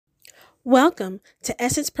Welcome to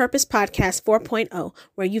Essence Purpose Podcast 4.0,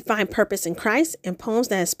 where you find purpose in Christ and poems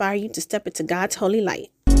that inspire you to step into God's holy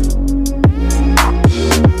light.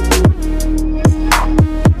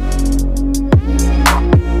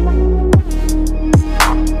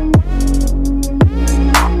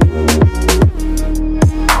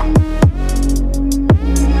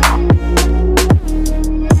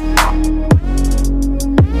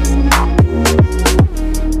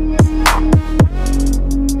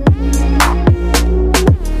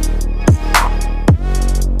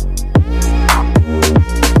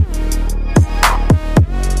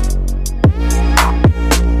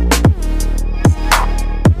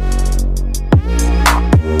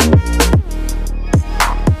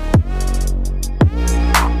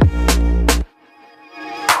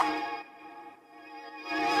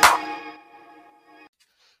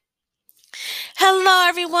 Hello,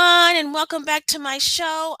 everyone, and welcome back to my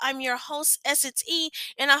show. I'm your host, Essence E,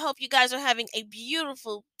 and I hope you guys are having a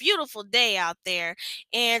beautiful, beautiful day out there.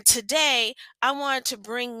 And today, I wanted to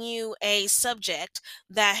bring you a subject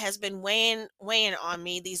that has been weighing on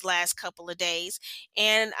me these last couple of days,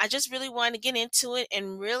 and I just really want to get into it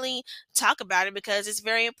and really talk about it because it's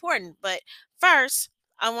very important. But first,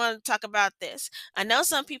 I want to talk about this. I know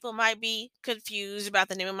some people might be confused about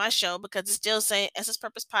the name of my show because it's still saying Essence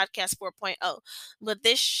Purpose Podcast 4.0, but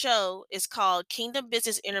this show is called Kingdom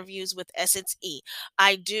Business Interviews with Essence E.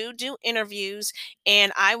 I do interviews,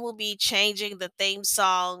 and I will be changing the theme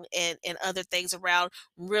song and other things around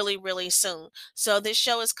really, really soon. So this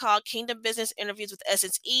show is called Kingdom Business Interviews with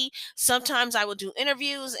Essence E. Sometimes I will do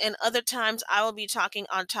interviews, and other times I will be talking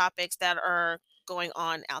on topics that are going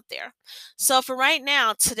on out there. So for right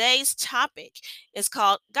now, today's topic is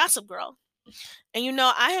called Gossip Girl. And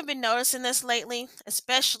I have been noticing this lately,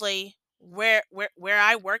 especially where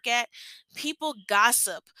I work at. People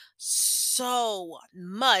gossip so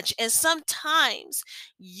much, and sometimes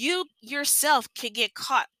you yourself can get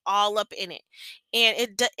caught all up in it, and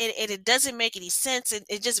it doesn't make any sense.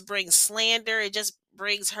 It just brings slander. It just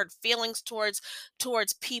brings hurt feelings towards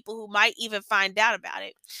people who might even find out about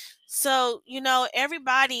it. So,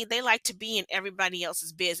 everybody, they like to be in everybody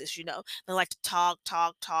else's business. They like to talk,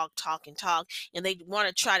 and talk, and they want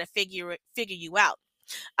to try to figure you out.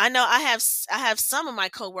 I know I have some of my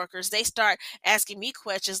coworkers, they start asking me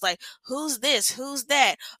questions like, who's this, who's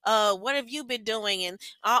that, what have you been doing, and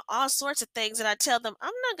all sorts of things. And I tell them,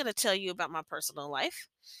 I'm not going to tell you about my personal life.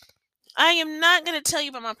 I am not going to tell you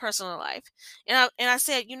about my personal life. And I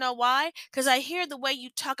said, you know why? Because I hear the way you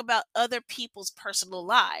talk about other people's personal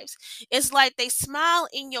lives. It's like they smile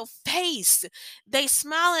in your face. They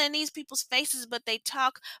smile in these people's faces, but they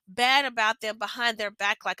talk bad about them behind their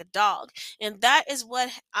back like a dog. And that is what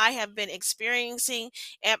I have been experiencing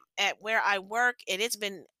at where I work. And it's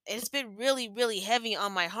been really, really heavy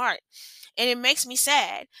on my heart. And it makes me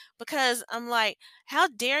sad because I'm like, how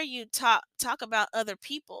dare you talk about other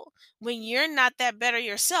people when you're not that better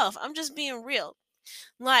yourself? I'm just being real.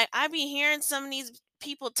 Like, I be hearing some of these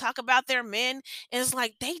people talk about their men, and it's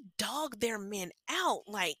like they dog their men out.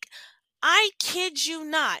 Like, I kid you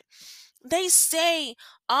not. They say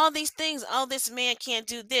all these things. Oh, this man can't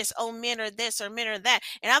do this. Oh, men are this or men are that.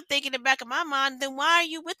 And I'm thinking in the back of my mind, then why are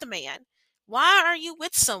you with the man? Why are you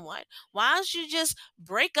with someone? Why don't you just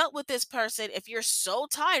break up with this person if you're so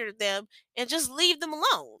tired of them and just leave them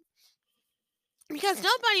alone? Because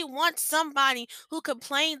nobody wants somebody who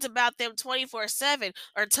complains about them 24/7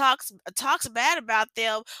 or talks bad about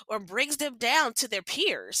them or brings them down to their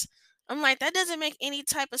peers. I'm like, that doesn't make any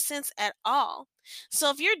type of sense at all. So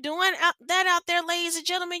if you're doing that out there, ladies and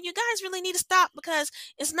gentlemen, you guys really need to stop because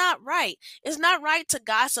it's not right. It's not right to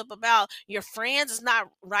gossip about your friends. It's not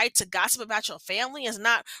right to gossip about your family. It's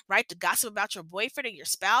not right to gossip about your boyfriend or your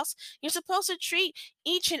spouse. You're supposed to treat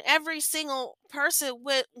each and every single person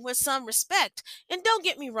with some respect. And don't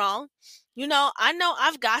get me wrong, I know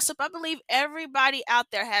I've gossiped. I believe everybody out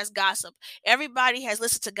there has gossip. Everybody has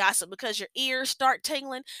listened to gossip because your ears start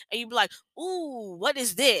tingling and you be like, ooh, what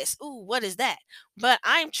is this? Ooh, what is that? But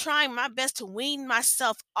I'm trying my best to wean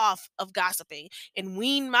myself off of gossiping and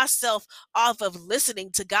wean myself off of listening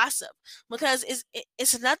to gossip because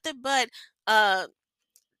it's uh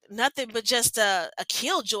nothing but just a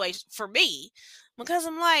killjoy for me because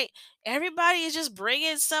I'm like, everybody is just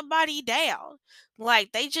bringing somebody down.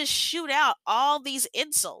 Like, they just shoot out all these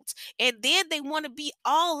insults and then they want to be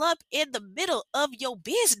all up in the middle of your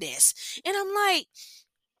business. And I'm like,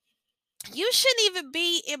 you shouldn't even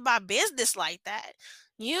be in my business like that.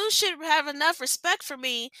 You should have enough respect for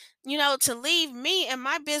me, to leave me and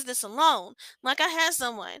my business alone. Like I had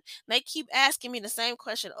someone, they keep asking me the same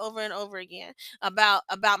question over and over again about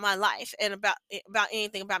my life and about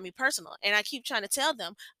anything about me personal. And I keep trying to tell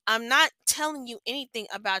them, I'm not telling you anything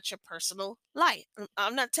about your personal life.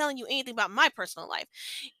 I'm not telling you anything about my personal life.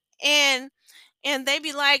 And they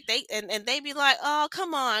be like they be like, oh,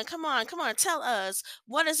 come on, come on, come on, tell us,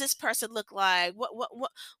 what does this person look like,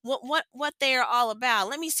 what they are all about,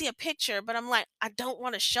 let me see a picture. But I'm like, I don't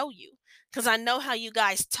want to show you, because I know how you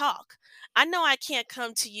guys talk. I know I can't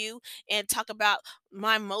come to you and talk about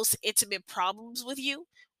my most intimate problems with you.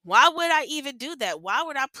 Why would I even do that? Why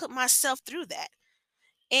would I put myself through that?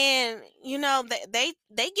 And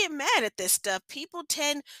they get mad at this stuff. People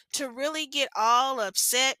tend to really get all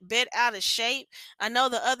upset, bent out of shape. I know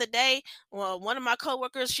the other day, well, one of my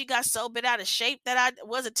coworkers, she got so bent out of shape that I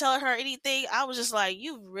wasn't telling her anything. I was just like,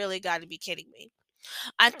 you really got to be kidding me.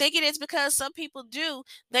 I think it is because some people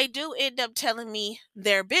they do end up telling me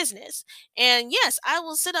their business. And yes, I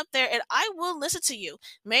will sit up there and I will listen to you.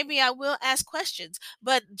 Maybe I will ask questions,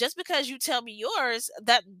 but just because you tell me yours,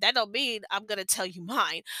 that don't mean I'm going to tell you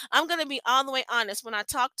mine. I'm going to be all the way honest. When I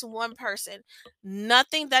talk to one person,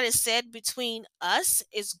 nothing that is said between us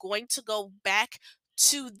is going to go back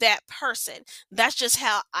to that person. That's just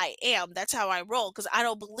how I am. That's how I roll, because I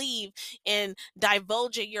don't believe in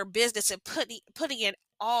divulging your business and putting it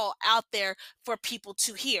all out there for people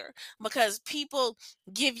to hear, because people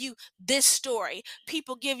give you this story,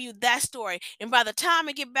 people give you that story, and by the time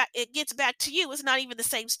it gets back to you, it's not even the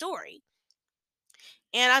same story.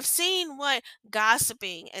 And I've seen what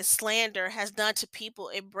gossiping and slander has done to people.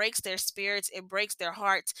 It breaks their spirits, it breaks their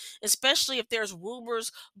hearts, especially if there's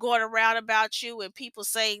rumors going around about you and people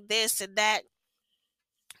saying this and that.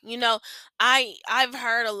 you know I've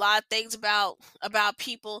heard a lot of things about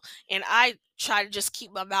people, and I try to just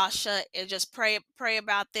keep my mouth shut and just pray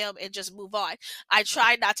about them and just move on. I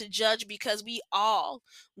try not to judge, because we all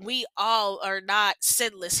are not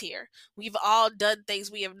sinless here. We've all done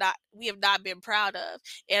things we have not been proud of.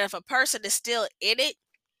 And if a person is still in it,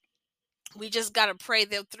 we just got to pray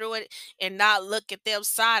them through it and not look at them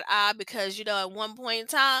side eye, because at one point in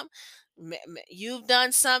time, you've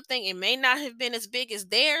done something. It may not have been as big as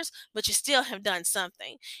theirs, but you still have done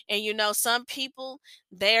something. And some people,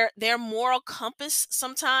 their moral compass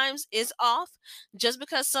sometimes is off. Just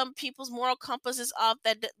because some people's moral compass is off,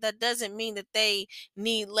 that doesn't mean that they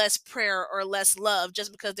need less prayer or less love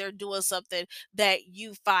just because they're doing something that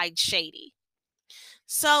you find shady.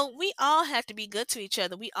 So we all have to be good to each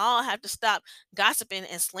other. We all have to stop gossiping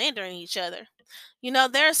and slandering each other.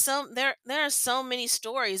 There are so many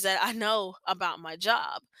stories that I know about my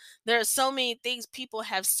job. There are so many things people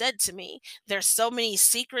have said to me. There's so many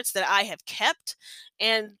secrets that I have kept.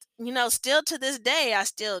 And still to this day, I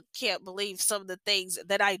still can't believe some of the things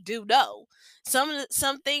that I do know.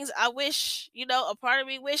 Some things I wish, a part of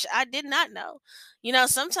me wish I did not know.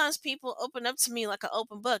 Sometimes people open up to me like an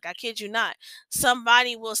open book. I kid you not.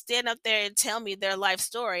 Somebody will stand up there and tell me their life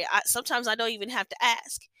story. Sometimes I don't even have to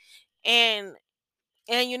ask. And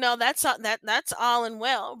that's all and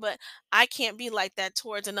well, but I can't be like that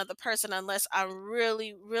towards another person unless I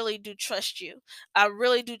really really do trust you. I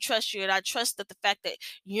really do trust you, and I trust that the fact that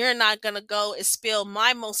you're not going to go and spill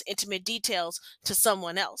my most intimate details to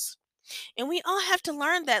someone else. And we all have to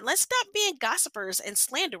learn that. Let's stop being gossipers and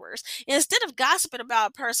slanderers. And instead of gossiping about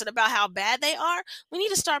a person about how bad they are, we need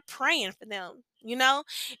to start praying for them.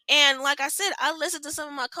 And like I said, I listen to some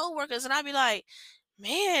of my coworkers and I be like,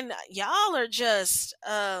 man, y'all are just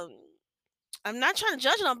I'm not trying to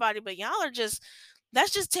judge nobody, but y'all are just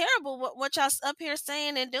that's just terrible what y'all up here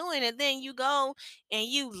saying and doing. And then you go and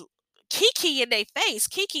you kiki in their face.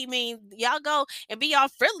 Kiki means y'all go and be all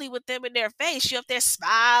friendly with them in their face. You up there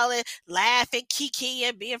smiling, laughing, kiki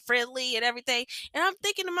and being friendly and everything. And I'm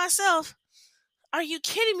thinking to myself, are you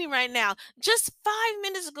kidding me right now? Just 5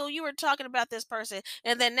 minutes ago, you were talking about this person,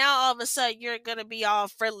 and then now all of a sudden you're gonna be all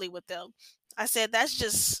friendly with them. I said that's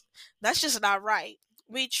just not right.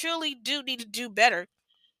 We truly do need to do better.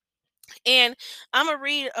 And I'm gonna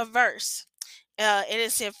read a verse. It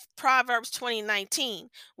is in Proverbs 20:19,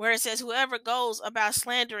 where it says, "Whoever goes about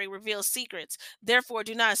slandering reveals secrets. Therefore,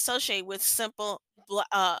 do not associate with with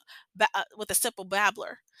a simple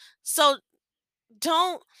babbler." So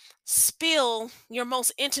don't spill your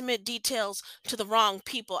most intimate details to the wrong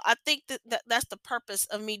people. I think that's the purpose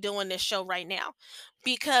of me doing this show right now,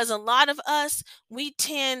 because a lot of us, we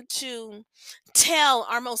tend to tell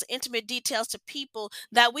our most intimate details to people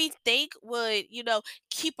that we think would,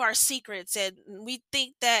 keep our secrets, and we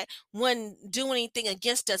think that wouldn't do anything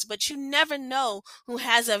against us. But you never know who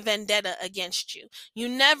has a vendetta against you. You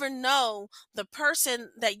never know, the person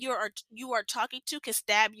that you are talking to can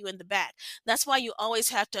stab you in the back. That's why you always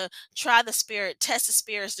have to try the spirit, test the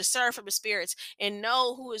spirits, discern from the spirits, and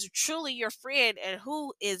know who is truly your friend and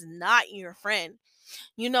who is not your friend.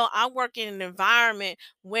 I work in an environment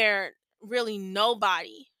where really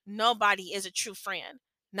nobody is a true friend.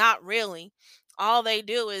 Not really. All they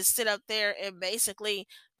do is sit up there and basically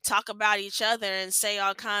talk about each other and say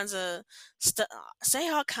all kinds of stuff, say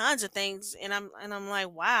all kinds of things, and I'm like,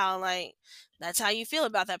 wow, like, that's how you feel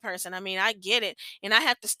about that person. I mean, I get it. And I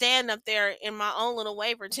have to stand up there in my own little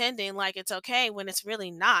way pretending like it's okay when it's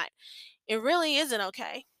really not. It really isn't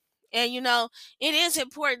okay. And it is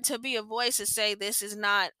important to be a voice to say this is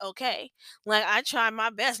not okay. Like, I try my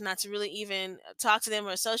best not to really even talk to them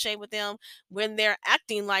or associate with them when they're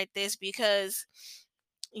acting like this, because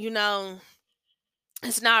you know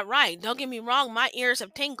it's not right. Don't get me wrong, my ears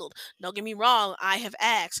have tingled. Don't get me wrong, I have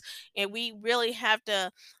asked. And we really have to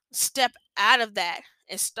step out of that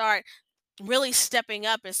and start really stepping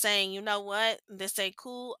up and saying, you know what, this ain't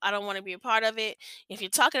cool. I don't want to be a part of it. If you're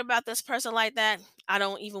talking about this person like that, I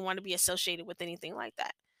don't even want to be associated with anything like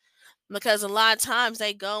that. Because a lot of times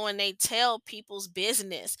they go and they tell people's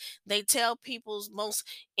business. They tell people's most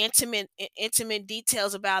intimate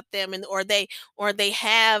details about them, and or they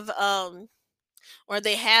have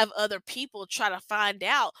other people try to find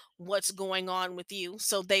out what's going on with you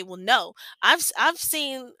so they will know. I've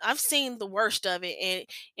seen the worst of it, and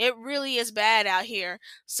it really is bad out here.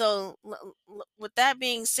 So with that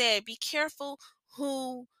being said, be careful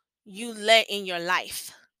who you let in your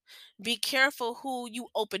life. Be careful who you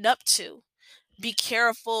open up to. Be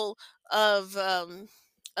careful of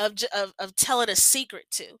of telling a secret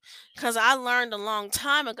to, because I learned a long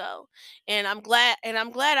time ago, and I'm glad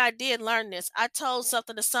I did learn this. I told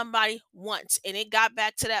something to somebody once and it got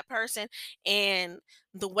back to that person, and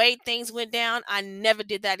the way things went down, I never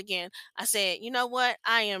did that again. I said, you know what,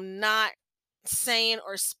 I am not saying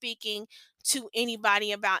or speaking to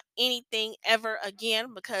anybody about anything ever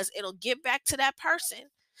again, because it'll get back to that person.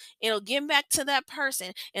 It'll get back to that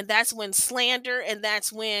person, and that's when slander, and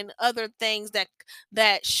that's when other things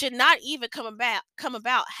that should not even come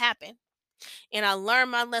about happen. And I learned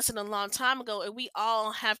my lesson a long time ago, and we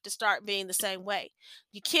all have to start being the same way.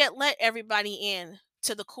 You can't let everybody in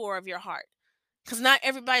to the core of your heart, because not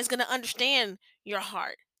everybody's going to understand your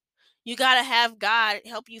heart. You got to have God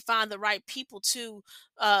help you find the right people to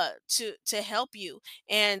help you,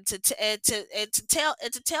 and to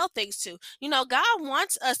tell things to. God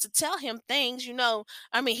wants us to tell him things.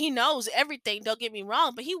 I mean, he knows everything, don't get me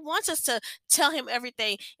wrong, but he wants us to tell him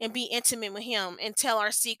everything and be intimate with him and tell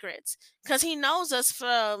our secrets, cuz he knows us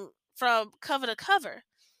from cover to cover.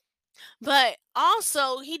 But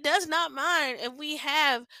also, he does not mind if we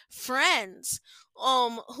have friends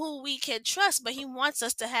who we can trust, but he wants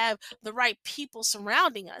us to have the right people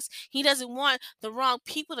surrounding us. He doesn't want the wrong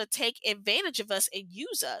people to take advantage of us and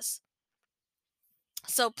use us.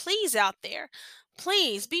 So please, out there,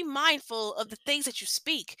 please be mindful of the things that you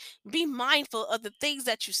speak. Be mindful of the things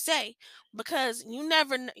that you say, because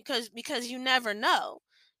because you never know.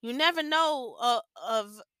 You never know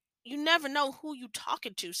you never know who you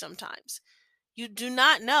talking to sometimes. You do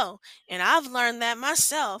not know. And I've learned that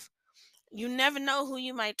myself. You never know who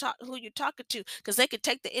you're talking to, because they could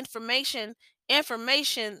take the information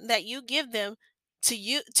that you give them to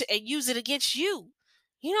and use it against you.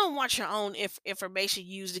 You don't want your own information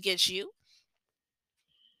used against you.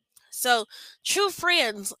 So true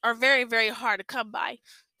friends are very, very hard to come by.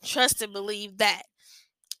 Trust and believe that.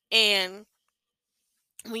 And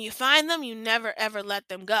when you find them, you never ever let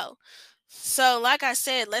them go. So, like I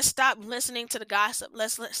said, let's stop listening to the gossip.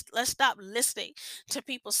 Let's stop listening to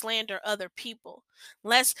people slander other people.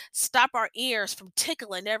 Let's stop our ears from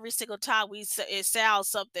tickling every single time it sounds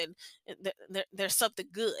something. There's something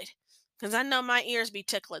good. Because I know my ears be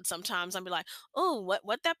tickling sometimes. I'll be like, oh,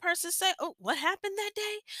 what that person say? Oh, what happened that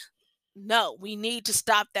day? No, we need to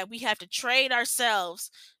stop that. We have to train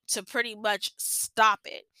ourselves to pretty much stop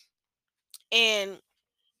it. And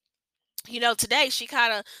Today she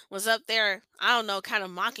kind of was up there, I don't know, kind of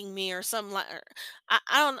mocking me or something like, or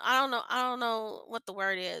I don't know what the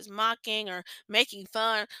word is, mocking or making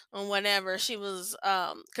fun or whatever. She was,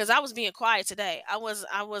 because I was being quiet today. I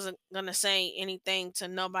wasn't gonna say anything to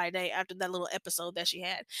nobody today after that little episode that she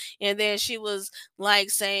had. And then she was like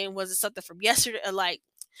saying, was it something from yesterday? Like,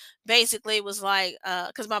 basically it was like,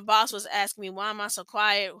 because my boss was asking me, why am I so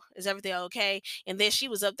quiet, is everything okay? And then she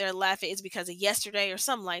was up there laughing, it's because of yesterday or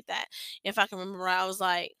something like that. If I can remember, I was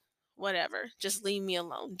like, whatever, just leave me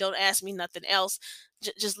alone, don't ask me nothing else.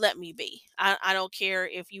 Just let me be. I don't care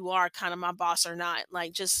if you are kind of my boss or not,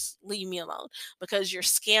 like, just leave me alone, because you're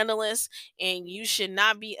scandalous, and you should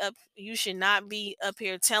not be up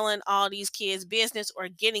here telling all these kids business, or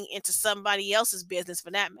getting into somebody else's business for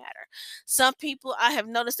that matter. Some people, I have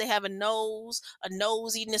noticed, they have a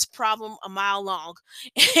nosiness problem a mile long.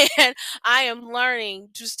 And I am learning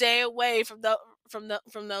to stay away from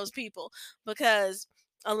those people, because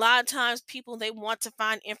a lot of times people, they want to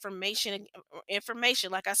find information,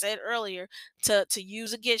 like I said earlier, to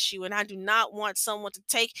use against you. And I do not want someone to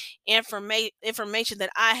take information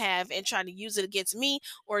that I have and try to use it against me,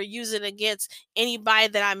 or use it against anybody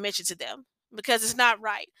that I mention to them, because it's not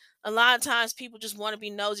right. A lot of times people just want to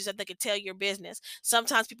be nosy so they can tell your business.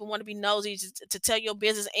 Sometimes people want to be nosy to tell your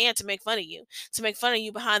business and to make fun of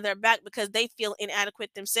you behind their back, because they feel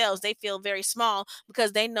inadequate themselves. They feel very small,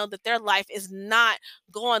 because they know that their life is not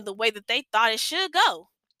going the way that they thought it should go.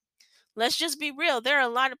 Let's just be real. There are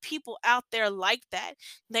a lot of people out there like that.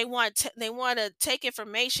 They want to take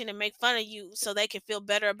information and make fun of you so they can feel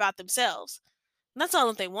better about themselves. That's all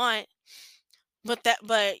that they want. But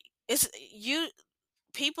it's you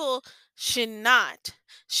people should not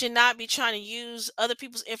be trying to use other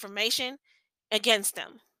people's information against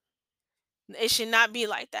them. It should not be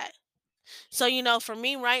like that. So, for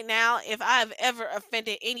me right now, if I've ever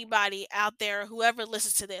offended anybody out there, whoever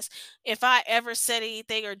listens to this, if I ever said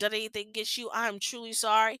anything or done anything against you, I am truly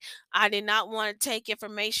sorry. I did not want to take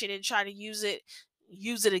information and try to use it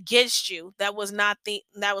against you. That was not the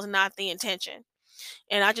intention.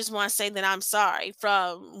 And I just want to say that I'm sorry,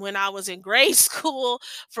 from when I was in grade school,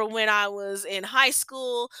 from when I was in high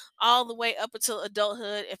school, all the way up until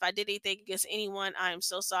adulthood. If I did anything against anyone, I am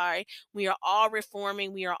so sorry. We are all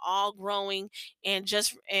reforming, we are all growing, and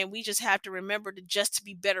we just have to remember to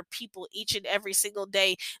be better people each and every single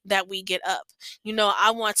day that we get up.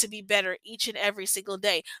 I want to be better each and every single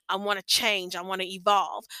day. I want to change, I want to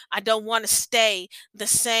evolve. I don't want to stay the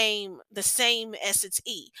same as it's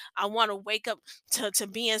E. I want to wake up to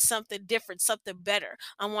being something different, something better.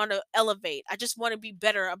 I want to elevate. I just want to be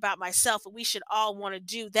better about myself. And we should all want to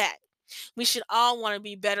do that. We should all want to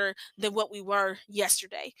be better than what we were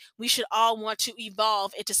yesterday. We should all want to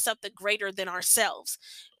evolve into something greater than ourselves.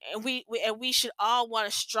 And we should all want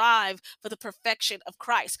to strive for the perfection of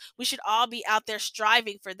Christ. We should all be out there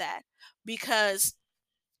striving for that, because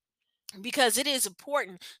it is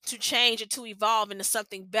important to change and to evolve into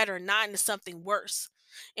something better, not into something worse.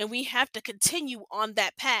 And we have to continue on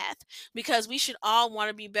that path, because we should all want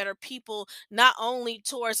to be better people, not only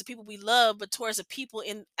towards the people we love, but towards the people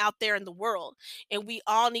in out there in the world. And we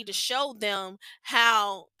all need to show them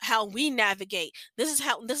how we navigate. This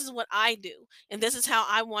is what I do, and this is how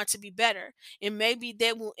I want to be better. And maybe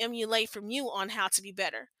they will emulate from you on how to be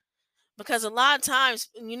better, because a lot of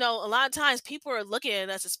times people are looking at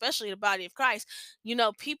us, especially the body of Christ.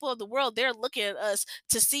 People of the world, they're looking at us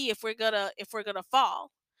to see if we're gonna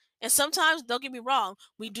fall. And sometimes, don't get me wrong,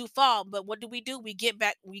 we do fall, but what do? We get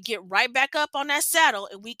right back up on that saddle,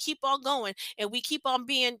 and we keep on going, and we keep on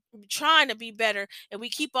being trying to be better, and we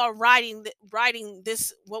keep on riding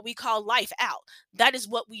this, what we call life, out. That is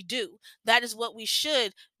what we do. That is what we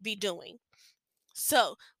should be doing.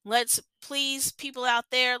 So let's, please, people out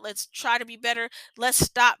there, let's try to be better. Let's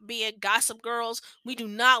stop being gossip girls. We do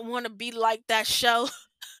not want to be like that show.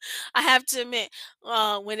 I have to admit,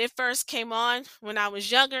 when it first came on when I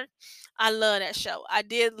was younger, I love that show. I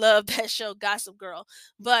did love that show, Gossip Girl.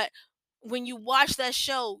 But when you watch that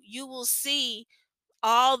show, you will see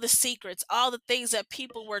all the secrets, all the things that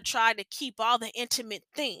people were trying to keep, all the intimate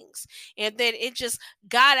things. And then it just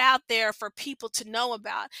got out there for people to know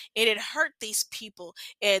about. And it hurt these people.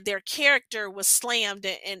 And their character was slammed,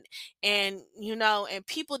 and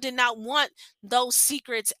people did not want those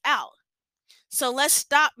secrets out. So let's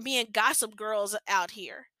stop being gossip girls out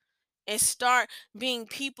here, and start being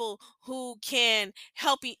people who can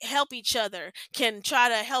help each other, can try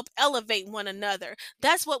to help elevate one another.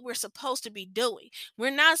 That's what we're supposed to be doing.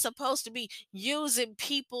 We're not supposed to be using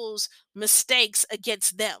people's mistakes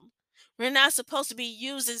against them. We're not supposed to be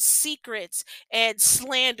using secrets and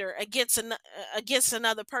slander against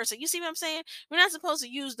another person. You see what I'm saying? We're not supposed to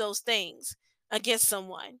use those things against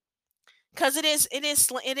someone because it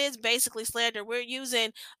is basically slander. We're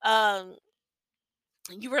using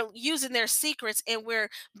you were using their secrets, and we're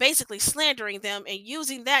basically slandering them and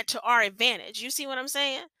using that to our advantage. You see what I'm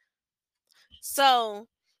saying? So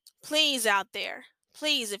please, out there,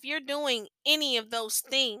 please, if you're doing any of those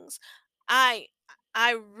things, i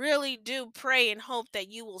I really do pray and hope that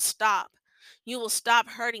you will stop. You will stop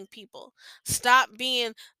hurting people. Stop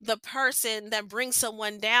being the person that brings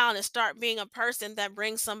someone down and start being a person that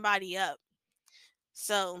brings somebody up.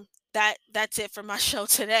 So that's it for my show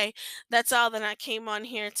today. That's all that I came on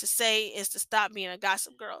here to say, is to stop being a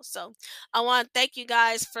gossip girl. So I want to thank you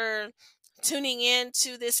guys for tuning in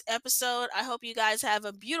to this episode. I hope you guys have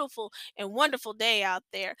a beautiful and wonderful day out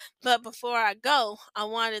there. But before I go, I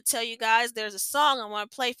want to tell you guys there's a song I want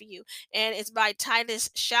to play for you, and it's by Titus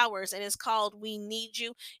Showers, and it's called "We Need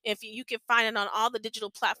You." If you can find it on all the digital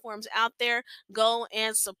platforms out there, go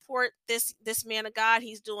and support this man of God.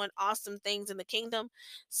 He's doing awesome things in the kingdom.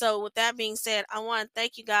 So with that being said, I want to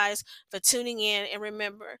thank you guys for tuning in, and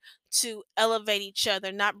remember to elevate each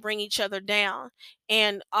other, not bring each other down,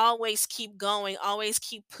 and always keep going, always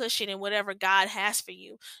keep pushing in whatever God has for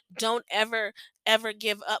you. Don't ever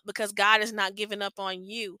give up, because God is not giving up on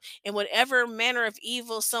you. And whatever manner of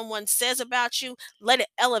evil someone says about you, let it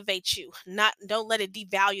elevate you. Not Don't let it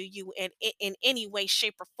devalue you in any way,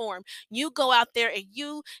 shape, or form. You go out there and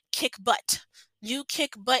you kick butt. You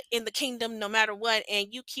kick butt in the kingdom no matter what, and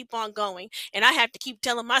you keep on going. And I have to keep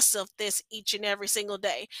telling myself this each and every single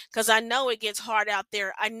day, because I know it gets hard out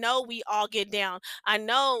there. I know we all get down. I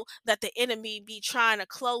know that the enemy be trying to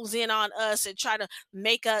close in on us and try to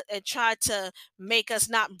make us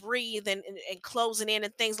not breathe, and closing in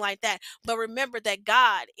and things like that. But remember that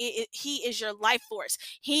God, He is your life force.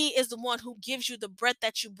 He is the one who gives you the breath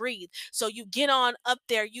that you breathe. So you get on up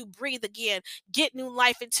there, you breathe again, get new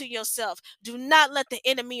life into yourself. Do not let the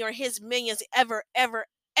enemy or his minions ever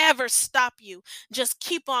stop you. Just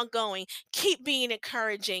keep on going. Keep being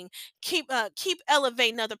encouraging. Keep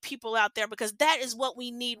elevating other people out there, because that is what we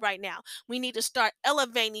need right now. We need to start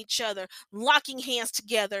elevating each other, locking hands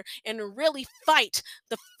together, and really fight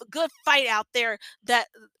good fight out there, that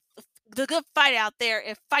the good fight out there,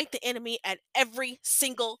 and fight the enemy at every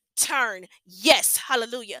single turn. Yes,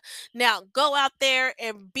 hallelujah. Now go out there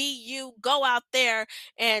and be you. Go out there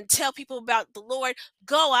and tell people about the Lord.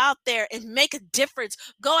 Go out there and make a difference.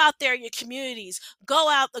 Go out there in your communities. Go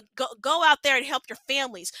out there and help your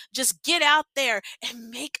families. Just get out there and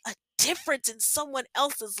make a difference in someone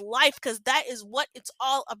else's life, because that is what it's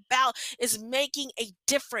all about, is making a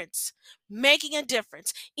difference. Making a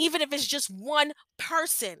difference. Even if it's just one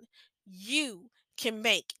person, you can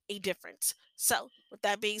make a difference. So, with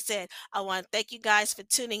that being said, I want to thank you guys for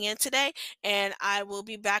tuning in today, and I will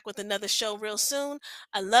be back with another show real soon.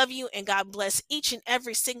 I love you, and God bless each and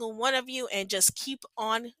every single one of you, and just keep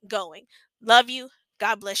on going. Love you.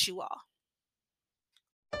 God bless you all.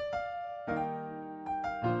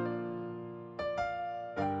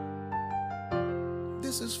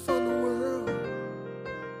 This is for the world.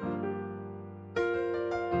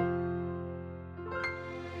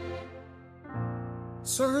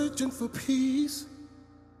 Searching for peace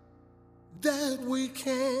that we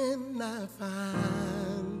cannot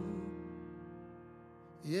find.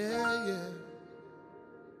 Yeah.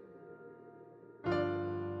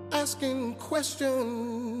 Asking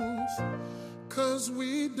questions 'cause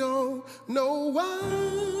we don't know why.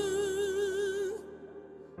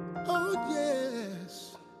 Oh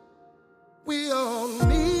yes, we all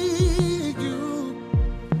need you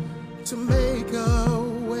to make a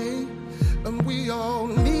way, and we all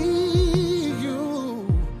need you.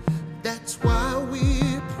 That's why we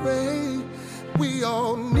pray. We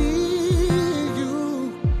all need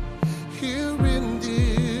you here in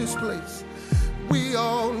this place. We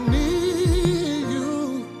all need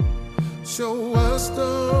you. Show us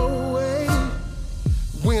the way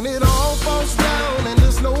when it all falls down and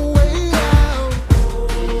there's no way out.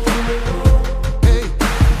 Hey,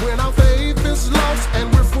 when our faith is lost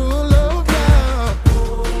and we're full of doubt.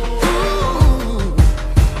 Ooh,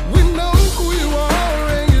 we know who you are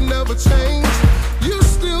and you never change. You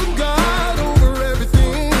still God over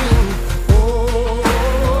everything. Oh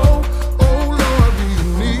Lord, we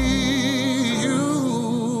need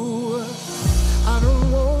you. I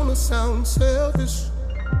don't wanna sound selfish,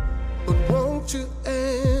 but won't you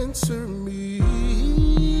answer me?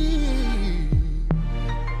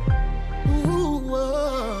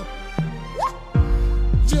 Ooh,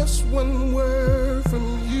 just one word from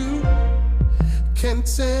you can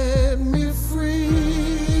set me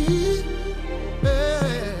free.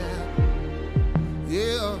 Yeah,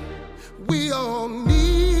 yeah. We all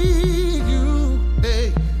need you,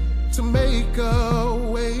 hey, to make a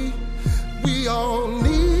way. We all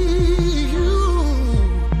need you.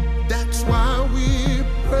 That's why we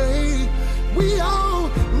pray. We all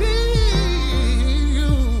need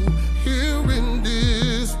you here in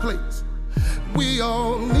this place. We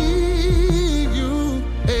all need you,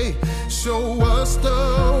 hey, show us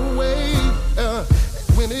the way.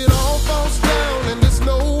 When it all falls down and there's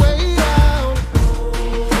no way out,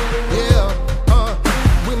 yeah,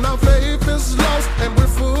 when our faith is lost and we're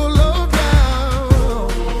full of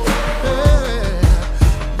doubt, yeah,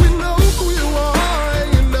 we know who you are and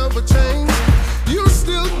you never change. You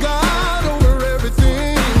still God over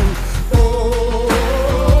everything. Oh,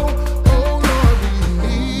 oh Lord, we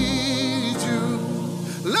need you.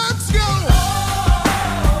 Let's go.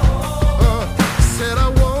 Said I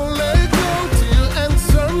won't let go till you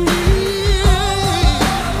answer me.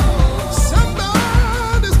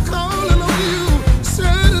 Somebody's calling on you,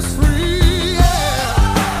 set us free.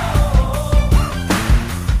 Yeah.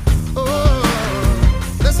 Oh,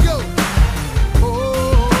 let's go. Oh,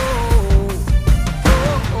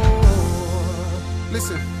 oh, oh.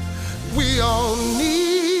 Listen, we all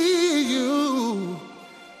need you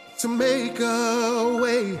to make a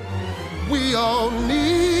way. We all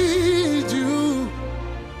need you.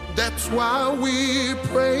 That's why we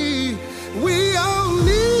pray. We all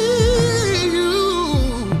need you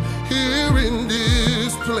here in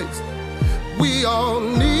this place. We all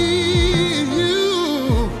need